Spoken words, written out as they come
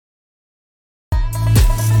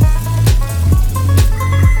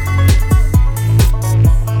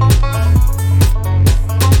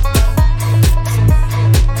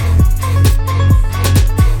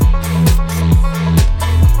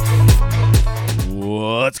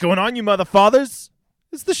going on, you mother fathers?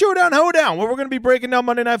 It's the Showdown Hoedown, where we're going to be breaking down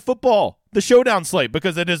Monday Night Football. The Showdown slate,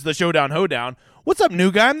 because it is the Showdown Hoedown. What's up,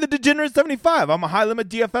 new guy? I'm the Degenerate 75. I'm a high-limit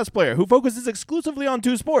DFS player who focuses exclusively on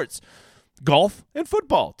two sports, golf and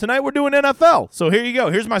football. Tonight we're doing NFL. So here you go.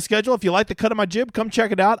 Here's my schedule. If you like the cut of my jib, come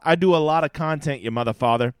check it out. I do a lot of content, you mother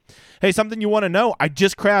father. Hey, something you want to know, I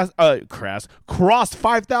just crossed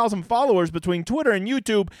 5,000 followers between Twitter and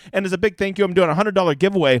YouTube, and as a big thank you, I'm doing a $100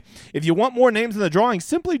 giveaway. If you want more names in the drawing,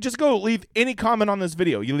 simply just go leave any comment on this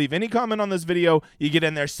video. You leave any comment on this video, you get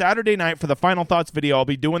in there Saturday night for the Final Thoughts video. I'll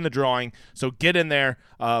be doing the drawing, so get in there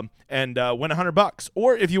and win $100.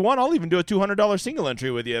 Or if you want, I'll even do a $200 single entry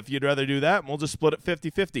with you if you'd rather do that, and we'll just split it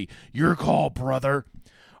 50-50. Your call, brother.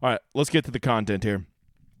 All right, let's get to the content here.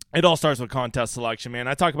 It all starts with contest selection, man.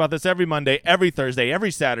 I talk about this every Monday, every Thursday,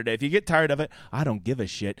 every Saturday. If you get tired of it, I don't give a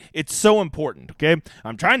shit. It's so important, okay?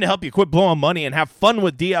 I'm trying to help you quit blowing money and have fun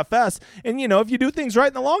with DFS. And, you know, if you do things right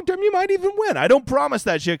in the long term, you might even win. I don't promise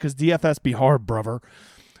that shit because DFS be hard, brother.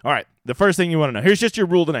 All right, the first thing you want to know. Here's just your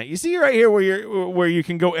rule tonight. You see right here where you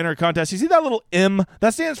can go enter contest. You see that little M?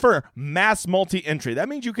 That stands for mass multi-entry. That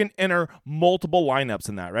means you can enter multiple lineups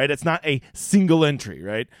in that, right? It's not a single entry,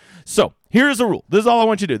 right? So here's the rule. This is all I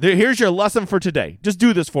want you to do. Here's your lesson for today. Just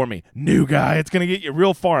do this for me. New guy. It's going to get you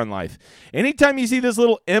real far in life. Anytime you see this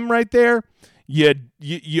little M right there,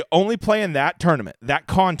 you only play in that tournament, that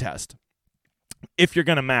contest, if you're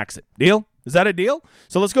going to max it. Deal? Is that a deal?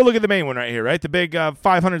 So let's go look at the main one right here, right? The big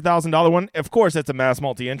 $500,000 one. Of course, it's a mass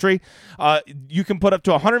multi-entry. You can put up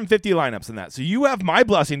to 150 lineups in that. So you have my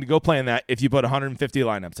blessing to go play in that if you put 150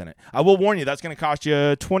 lineups in it. I will warn you, that's going to cost you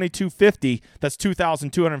 $2,250. That's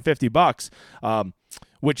 $2,250,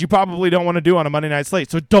 which you probably don't want to do on a Monday night slate.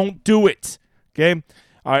 So don't do it, okay?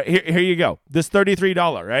 All right, here you go. This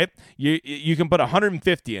 $33, right? You can put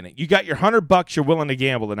 150 in it. You got your $100 you're willing to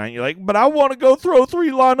gamble tonight. You're like, but I want to go throw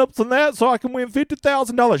 3 lineups in that so I can win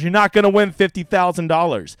 $50,000. You're not going to win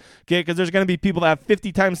 $50,000, okay? Because there's going to be people that have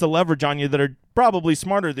 50 times the leverage on you that are probably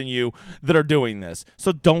smarter than you that are doing this.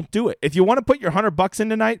 So don't do it. If you want to put your $100 in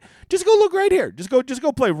tonight, just go look right here. Just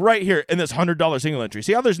go play right here in this $100 single entry.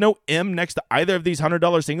 See how there's no M next to either of these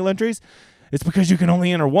 $100 single entries? It's because you can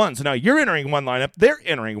only enter one. So now you're entering one lineup. They're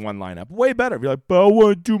entering one lineup. Way better. If you're like, but I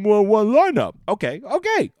want to do more one lineup. Okay.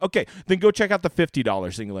 Then go check out the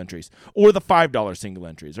 $50 single entries or the $5 single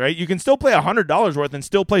entries, right? You can still play $100 worth and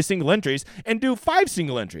still play single entries and do 5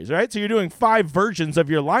 single entries, right? So you're doing 5 versions of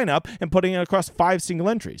your lineup and putting it across 5 single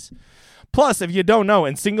entries. Plus, if you don't know,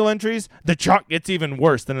 in single entries, the chalk gets even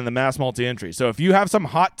worse than in the mass multi-entry. So if you have some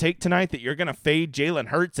hot take tonight that you're going to fade Jalen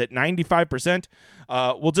Hurts at 95%,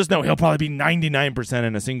 we'll just know he'll probably be 99%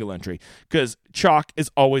 in a single entry because chalk is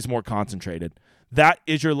always more concentrated. That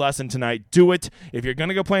is your lesson tonight. Do it. If you're going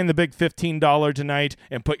to go play in the big $15 tonight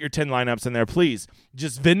and put your 10 lineups in there, please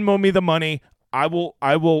just Venmo me the money. I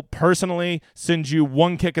will personally send you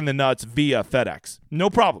one kick in the nuts via FedEx. No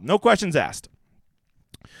problem. No questions asked.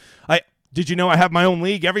 Did you know I have my own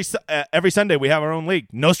league? Every Sunday we have our own league.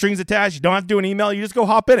 No strings attached. You don't have to do an email. You just go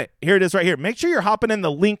hop in it. Here it is right here. Make sure you're hopping in the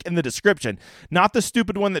link in the description, not the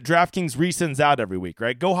stupid one that DraftKings resends out every week,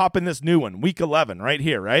 right? Go hop in this new one, week 11, right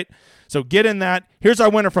here, right? So get in that. Here's our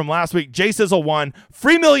winner from last week. Jay Sizzle won.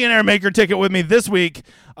 Free Millionaire Maker ticket with me this week,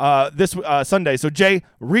 this Sunday. So, Jay,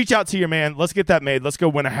 reach out to your man. Let's get that made. Let's go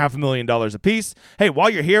win $500,000 a piece. Hey, while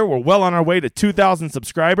you're here, we're well on our way to 2,000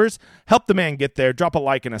 subscribers. Help the man get there. Drop a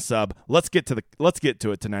like and a sub. Let's get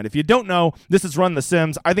to it tonight. If you don't know, this is Run the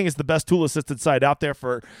Sims. I think it's the best tool-assisted site out there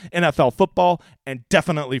for NFL football and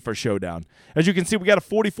definitely for Showdown. As you can see, we got a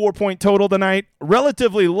 44-point total tonight.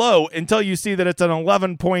 Relatively low until you see that it's an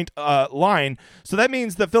 11-point line. So that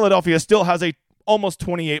means that Philadelphia still has a almost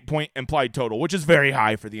 28-point implied total, which is very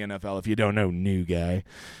high for the NFL if you don't know, new guy.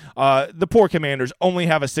 The poor Commanders only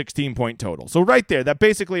have a 16-point total. So right there, that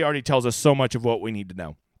basically already tells us so much of what we need to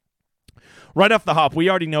know. Right off the hop, we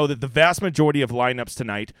already know that the vast majority of lineups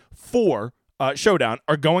tonight for Showdown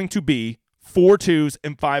are going to be 4 2s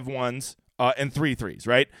and 5 1s. And 3 3s,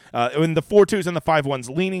 right? And the 4 2s and the 5 1s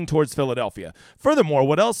leaning towards Philadelphia. Furthermore,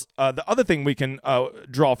 what else? The other thing we can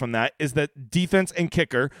draw from that is that defense and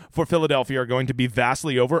kicker for Philadelphia are going to be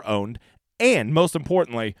vastly over-owned. And most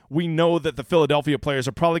importantly, we know that the Philadelphia players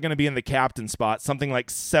are probably going to be in the captain spot, something like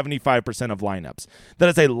 75% of lineups. That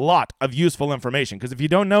is a lot of useful information, because if you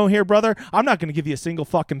don't know here, brother, I'm not going to give you a single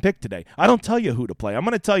fucking pick today. I don't tell you who to play. I'm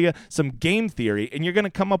going to tell you some game theory, and you're going to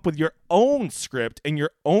come up with your own script and your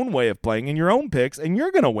own way of playing and your own picks, and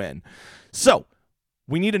you're going to win. So,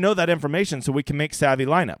 we need to know that information so we can make savvy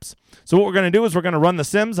lineups. So what we're going to do is we're going to run the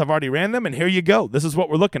sims. I've already ran them, and here you go. This is what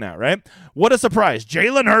we're looking at, right? What a surprise.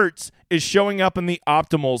 Jalen Hurts is showing up in the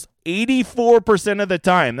optimals 84% of the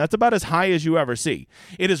time. That's about as high as you ever see.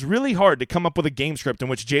 It is really hard to come up with a game script in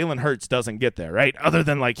which Jalen Hurts doesn't get there, right? Other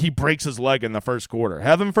than like he breaks his leg in the first quarter.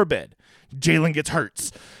 Heaven forbid. Jalen gets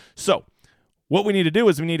Hurts. So what we need to do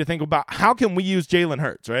is we need to think about how can we use Jalen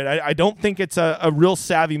Hurts, right? I don't think it's a real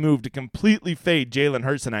savvy move to completely fade Jalen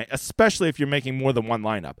Hurts tonight, especially if you're making more than one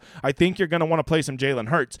lineup. I think you're going to want to play some Jalen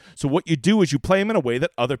Hurts. So what you do is you play him in a way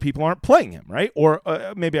that other people aren't playing him, right? Or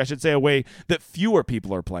maybe I should say a way that fewer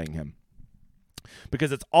people are playing him.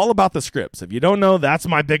 Because it's all about the scripts. If you don't know, that's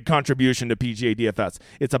my big contribution to PGA DFS.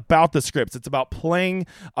 It's about the scripts. It's about playing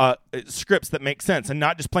scripts that make sense and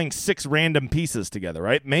not just playing 6 random pieces together,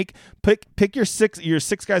 right? Pick your six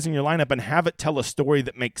guys in your lineup and have it tell a story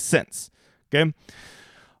that makes sense, okay?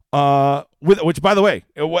 Which, by the way,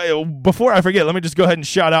 before I forget, let me just go ahead and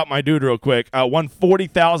shout out my dude real quick. Won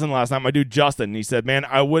 $40,000 last night. My dude Justin. He said, "Man,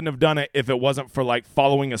 I wouldn't have done it if it wasn't for like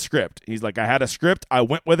following a script." He's like, "I had a script, I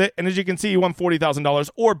went with it," and as you can see, he won $40,000,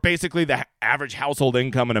 or basically the average household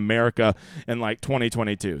income in America in like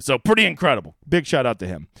 2022. So pretty incredible. Big shout out to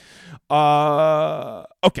him.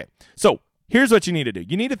 Okay, so here's what you need to do.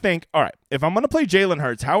 You need to think, all right, if I'm going to play Jalen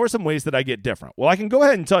Hurts, how are some ways that I get different? Well, I can go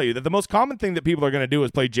ahead and tell you that the most common thing that people are going to do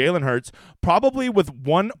is play Jalen Hurts, probably with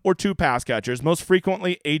 1 or 2 pass catchers, most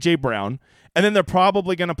frequently A.J. Brown, and then they're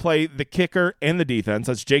probably going to play the kicker and the defense.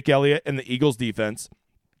 That's Jake Elliott and the Eagles defense,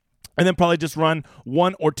 and then probably just run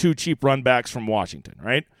 1 or 2 cheap run backs from Washington,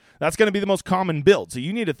 right? That's going to be the most common build. So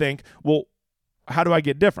you need to think, well, how do I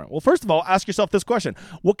get different? Well, first of all, ask yourself this question.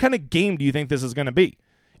 What kind of game do you think this is going to be?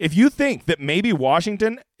 If you think that maybe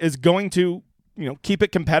Washington is going to, keep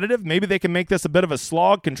it competitive, maybe they can make this a bit of a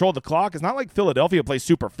slog, control the clock. It's not like Philadelphia plays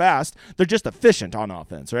super fast. They're just efficient on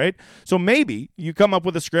offense, right? So maybe you come up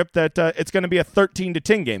with a script that it's going to be a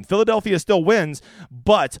 13-10 game. Philadelphia still wins,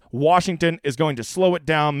 but Washington is going to slow it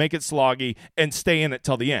down, make it sloggy, and stay in it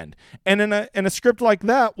till the end. And in a script like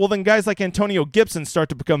that, well, then guys like Antonio Gibson start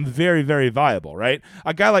to become very, very viable, right?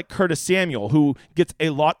 A guy like Curtis Samuel, who gets a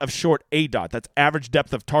lot of short ADOT, that's average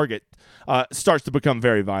depth of target, starts to become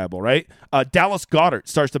very viable, right? Dallas Goedert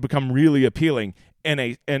starts to become really appealing in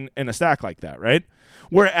a stack like that, right?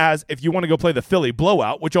 Whereas if you want to go play the Philly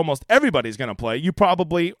blowout, which almost everybody's going to play, you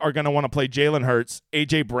probably are going to want to play Jalen Hurts,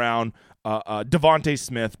 A.J. Brown, Devontae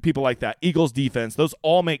Smith, people like that, Eagles defense. Those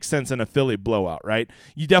all make sense in a Philly blowout, right?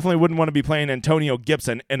 You definitely wouldn't want to be playing Antonio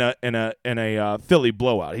Gibson in a Philly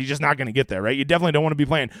blowout. He's just not going to get there, right? You definitely don't want to be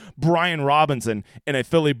playing Brian Robinson in a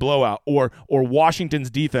Philly blowout or Washington's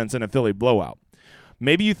defense in a Philly blowout.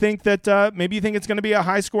 Maybe you think it's going to be a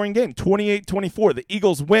high-scoring game, 28-24. The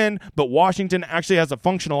Eagles win, but Washington actually has a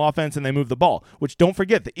functional offense and they move the ball, which don't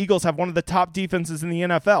forget, the Eagles have one of the top defenses in the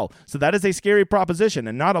NFL. So that is a scary proposition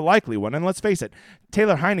and not a likely one. And let's face it,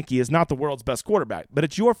 Taylor Heineke is not the world's best quarterback, but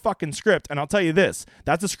it's your fucking script. And I'll tell you this,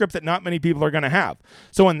 that's a script that not many people are going to have.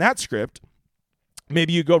 So in that script,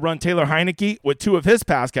 maybe you go run Taylor Heineke with 2 of his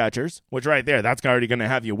pass catchers, which right there, that's already going to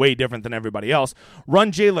have you way different than everybody else.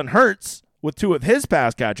 Run Jalen Hurts with 2 of his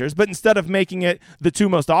pass catchers, but instead of making it the 2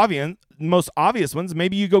 most obvious ones,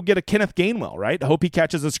 maybe you go get a Kenneth Gainwell, right? Hope he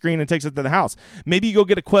catches a screen and takes it to the house. Maybe you go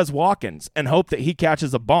get a Quez Watkins and hope that he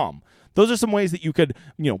catches a bomb. Those are some ways that you could,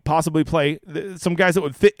 possibly play some guys that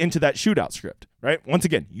would fit into that shootout script, right? Once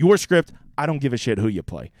again, your script, I don't give a shit who you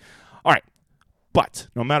play. All right. But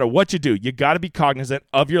no matter what you do, you got to be cognizant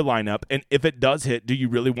of your lineup, and if it does hit, do you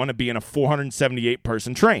really want to be in a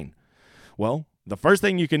 478-person train? Well, the first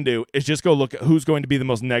thing you can do is just go look at who's going to be the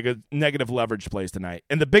most negative leverage plays tonight.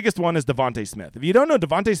 And the biggest one is Devontae Smith. If you don't know,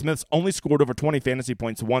 Devontae Smith's only scored over 20 fantasy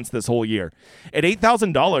points once this whole year. At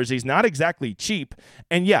 $8,000, he's not exactly cheap.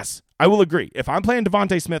 And yes, I will agree. If I'm playing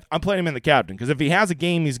Devontae Smith, I'm playing him in the captain, because if he has a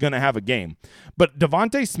game, he's going to have a game. But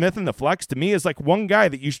Devontae Smith in the flex, to me, is like one guy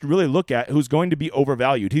that you should really look at who's going to be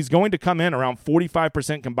overvalued. He's going to come in around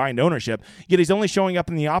 45% combined ownership, yet he's only showing up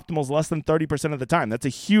in the optimals less than 30% of the time. That's a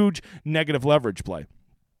huge negative leverage play.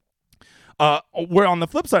 Where on the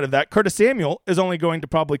flip side of that, Curtis Samuel is only going to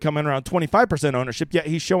probably come in around 25% ownership, yet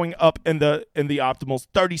he's showing up in the optimals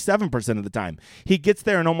 37% of the time. He gets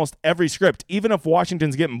there in almost every script. Even if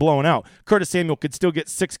Washington's getting blown out, Curtis Samuel could still get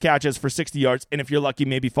 6 catches for 60 yards, and if you're lucky,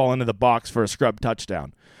 maybe fall into the box for a scrub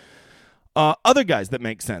touchdown. Other guys that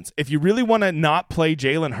make sense. If you really want to not play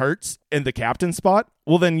Jalen Hurts in the captain spot,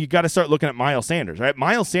 well, then you got to start looking at Miles Sanders, right?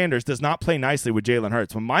 Miles Sanders does not play nicely with Jalen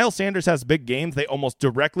Hurts. When Miles Sanders has big games, they almost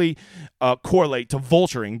directly correlate to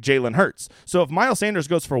vulturing Jalen Hurts. So if Miles Sanders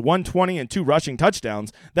goes for 120 and 2 rushing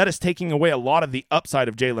touchdowns, that is taking away a lot of the upside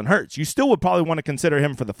of Jalen Hurts. You still would probably want to consider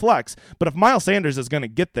him for the flex, but if Miles Sanders is going to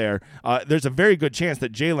get there, there's a very good chance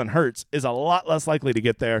that Jalen Hurts is a lot less likely to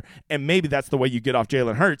get there, and maybe that's the way you get off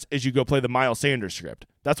Jalen Hurts is you go play the Miles Sanders script.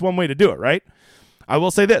 That's one way to do it, right? I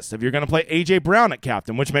will say this, if you're going to play A.J. Brown at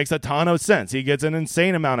captain, which makes a ton of sense, he gets an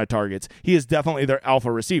insane amount of targets. He is definitely their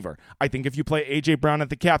alpha receiver. I think if you play A.J. Brown at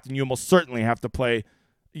the captain, you almost certainly have to play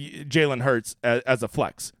Jalen Hurts as a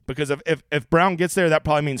flex, because if Brown gets there, that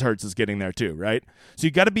probably means Hurts is getting there too, right? So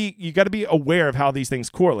you got to be aware of how these things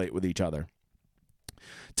correlate with each other.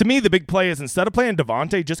 To me, the big play is instead of playing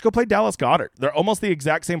Devontae, just go play Dallas Goedert. They're almost the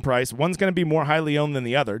exact same price. One's going to be more highly owned than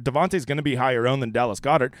the other. Devontae's going to be higher owned than Dallas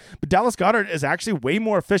Goedert, but Dallas Goedert is actually way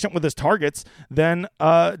more efficient with his targets than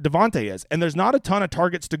Devontae is, and there's not a ton of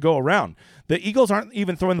targets to go around. The Eagles aren't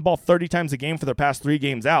even throwing the ball 30 times a game for their past 3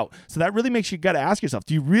 games out, so that really makes you got to ask yourself,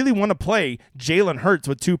 do you really want to play Jalen Hurts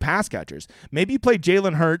with 2 pass catchers? Maybe you play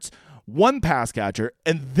Jalen Hurts, 1 pass catcher,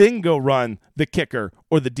 and then go run the kicker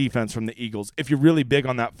or the defense from the Eagles if you're really big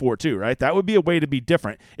on that 4-2, right? That would be a way to be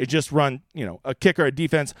different. It just run, a kicker, a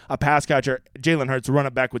defense, a pass catcher, Jalen Hurts, run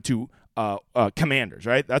it back with 2 commanders,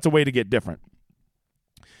 right? That's a way to get different.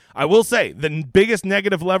 I will say the biggest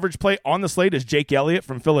negative leverage play on the slate is Jake Elliott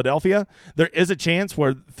from Philadelphia. There is a chance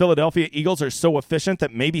where Philadelphia Eagles are so efficient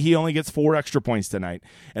that maybe he only gets 4 extra points tonight.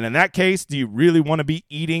 And in that case, do you really want to be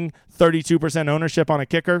eating 32% ownership on a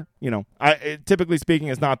kicker? Typically speaking,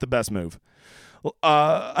 is not the best move.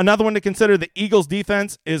 Another one to consider, the Eagles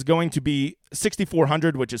defense is going to be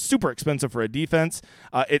 6,400, which is super expensive for a defense.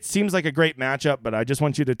 It seems like a great matchup, but I just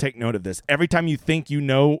want you to take note of this. Every time you think you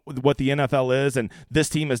know what the NFL is and this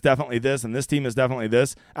team is definitely this and this team is definitely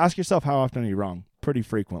this, ask yourself how often are you wrong? Pretty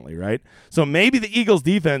frequently, right? So maybe the Eagles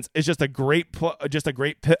defense is just a great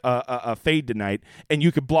fade tonight, and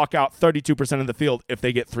you could block out 32% of the field if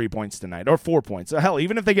they get 3 points tonight or 4 points. So hell,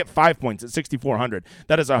 even if they get 5 points at 6,400,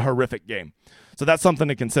 that is a horrific game. So that's something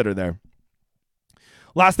to consider there.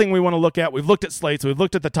 Last thing we want to look at, we've looked at slates, we've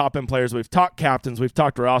looked at the top end players, we've talked captains, we've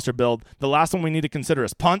talked roster build. The last one we need to consider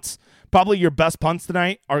is punts. Probably your best punts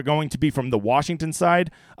tonight are going to be from the Washington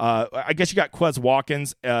side. I guess you got Quez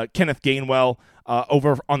Watkins, Kenneth Gainwell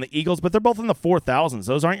over on the Eagles, but they're both in the 4,000s.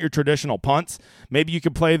 Those aren't your traditional punts. Maybe you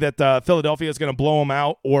could play that Philadelphia is going to blow them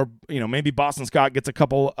out, or maybe Boston Scott gets a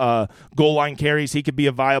couple goal line carries. He could be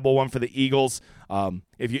a viable one for the Eagles.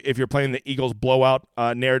 If you're playing the Eagles blowout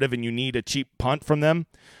narrative and you need a cheap punt from them.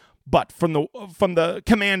 But from the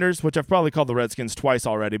Commanders, which I've probably called the Redskins twice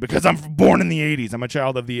already because I'm born in the 80s. I'm a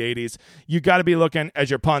child of the 80s. You got to be looking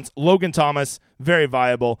as your punts. Logan Thomas, very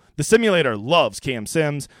viable. The simulator loves Cam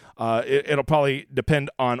Sims. It'll probably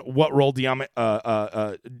depend on what role Johan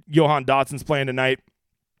Dotson's playing tonight.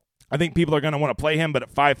 I think people are going to want to play him, but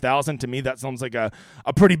at 5,000, to me, that sounds like a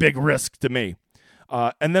pretty big risk to me.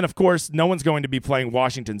 And then, of course, no one's going to be playing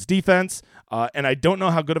Washington's defense, and I don't know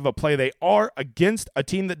how good of a play they are against a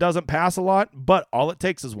team that doesn't pass a lot, but all it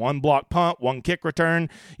takes is 1 block punt, 1 kick return,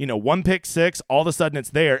 1 pick six, all of a sudden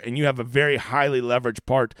it's there, and you have a very highly leveraged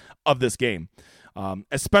part of this game.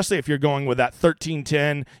 Especially if you're going with that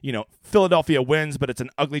 13-10, Philadelphia wins, but it's an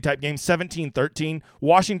ugly type game, 17-13.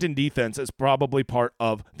 Washington defense is probably part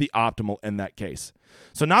of the optimal in that case.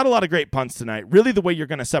 So not a lot of great punts tonight. Really the way you're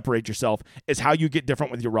going to separate yourself is how you get different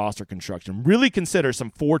with your roster construction. Really consider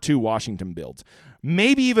some 4-2 Washington builds.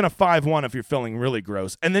 Maybe even a 5-1 if you're feeling really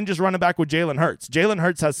gross. And then just run it back with Jalen Hurts. Jalen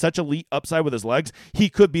Hurts has such elite upside with his legs. He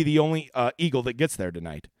could be the only Eagle that gets there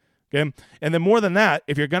tonight. Okay. And then more than that,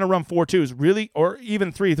 if you're going to run 4-2s, really, or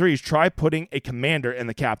even 3-3s, try putting a commander in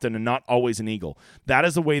the captain and not always an Eagle. That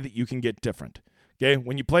is a way that you can get different. Okay.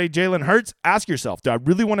 When you play Jalen Hurts, ask yourself, do I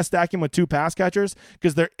really want to stack him with 2 pass catchers?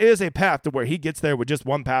 Because there is a path to where he gets there with just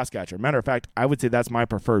 1 pass catcher. Matter of fact, I would say that's my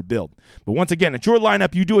preferred build. But once again, it's your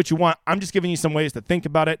lineup. You do what you want. I'm just giving you some ways to think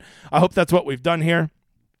about it. I hope that's what we've done here.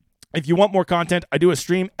 If you want more content, I do a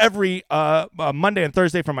stream every Monday and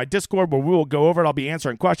Thursday from my Discord where we will go over it. I'll be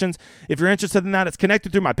answering questions. If you're interested in that, it's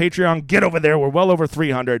connected through my Patreon. Get over there. We're well over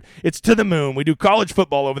 300. It's to the moon. We do college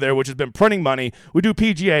football over there, which has been printing money. We do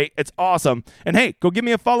PGA. It's awesome. And hey, go give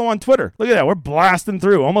me a follow on Twitter. Look at that. We're blasting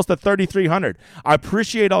through almost at 3,300. I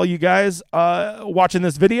appreciate all you guys watching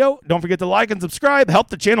this video. Don't forget to like and subscribe. Help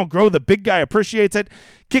the channel grow. The big guy appreciates it.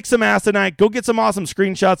 Kick some ass tonight. Go get some awesome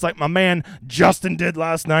screenshots like my man Justin did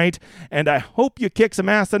last night. And I hope you kick some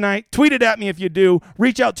ass tonight. Tweet it at me if you do.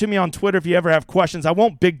 Reach out to me on Twitter if you ever have questions. I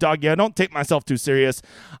won't big dog you. I don't take myself too serious.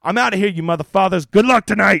 I'm out of here, you motherfathers. Good luck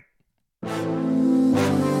tonight.